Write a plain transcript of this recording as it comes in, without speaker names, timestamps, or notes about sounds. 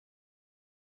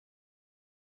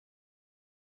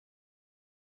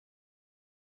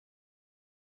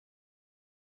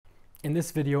In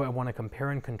this video, I want to compare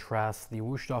and contrast the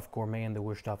Wusthof Gourmet and the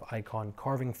Wusthof Ikon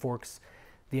carving forks.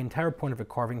 The entire point of a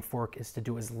carving fork is to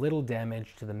do as little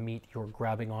damage to the meat you're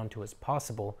grabbing onto as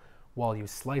possible while you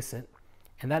slice it.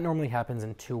 And that normally happens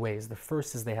in two ways. The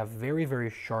first is they have very, very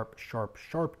sharp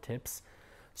tips,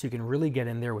 so you can really get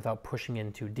in there without pushing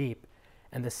in too deep.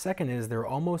 And the second is they're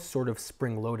almost sort of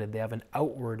spring-loaded. They have an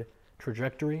outward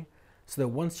trajectory, so that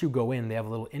once you go in, they have a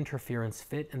little interference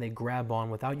fit and they grab on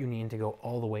without you needing to go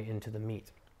all the way into the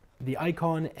meat. The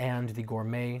Ikon and the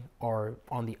Gourmet are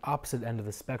on the opposite end of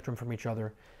the spectrum from each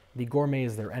other. The Gourmet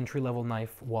is their entry-level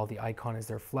knife, while the Ikon is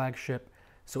their flagship.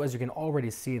 So as you can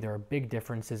already see, there are big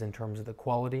differences in terms of the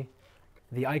quality.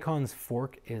 The Ikon's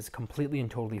fork is completely and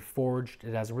totally forged.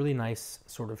 It has really nice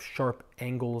sort of sharp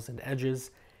angles and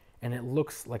edges, and it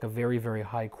looks like a very, very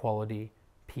high quality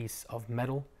piece of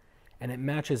metal. And it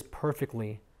matches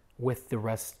perfectly with the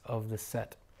rest of the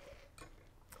set.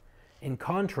 In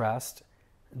contrast,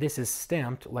 this is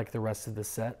stamped like the rest of the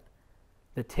set.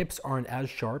 The tips aren't as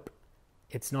sharp,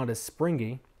 it's not as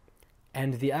springy,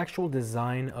 and the actual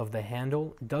design of the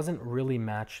handle doesn't really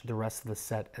match the rest of the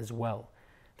set as well.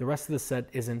 The rest of the set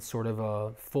isn't sort of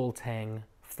a full tang,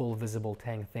 full visible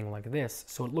tang thing like this,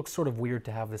 so it looks sort of weird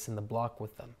to have this in the block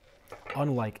with them,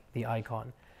 unlike the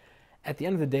Ikon. At the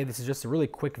end of the day, this is just a really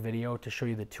quick video to show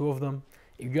you the two of them.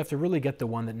 You have to really get the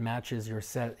one that matches your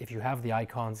set. If you have the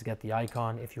Ikons, get the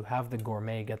Ikon. If you have the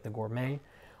Gourmet, get the Gourmet.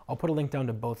 I'll put a link down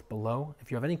to both below. If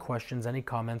you have any questions, any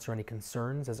comments, or any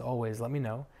concerns, as always, let me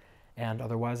know. And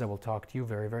otherwise, I will talk to you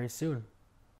very, very soon.